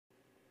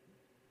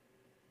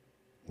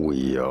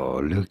We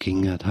are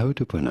looking at how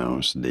to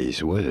pronounce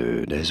this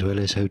word as well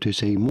as how to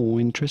say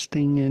more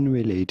interesting and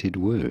related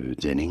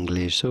words in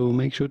English, so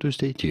make sure to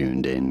stay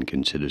tuned and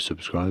consider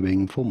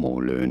subscribing for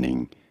more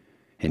learning.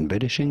 In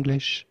British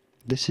English,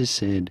 this is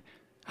said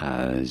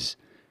as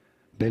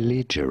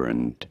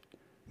belligerent,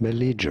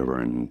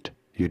 belligerent.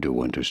 You do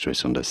want to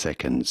stress on the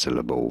second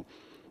syllable.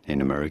 In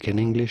American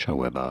English,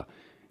 however,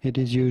 it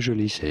is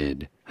usually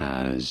said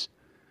as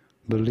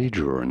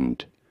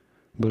belligerent,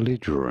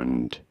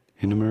 belligerent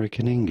in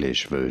American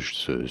English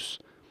versus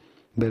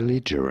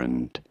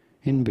belligerent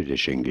in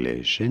British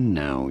English. And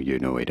now you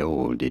know it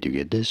all. Did you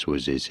get this?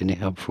 Was this any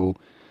helpful?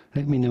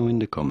 Let me know in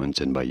the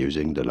comments and by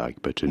using the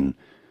like button.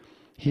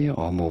 Here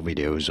are more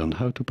videos on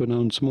how to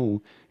pronounce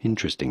more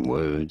interesting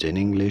words in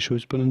English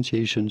whose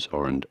pronunciations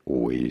aren't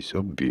always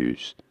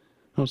obvious.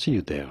 I'll see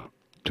you there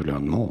to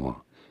learn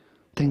more.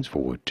 Thanks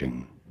for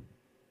watching.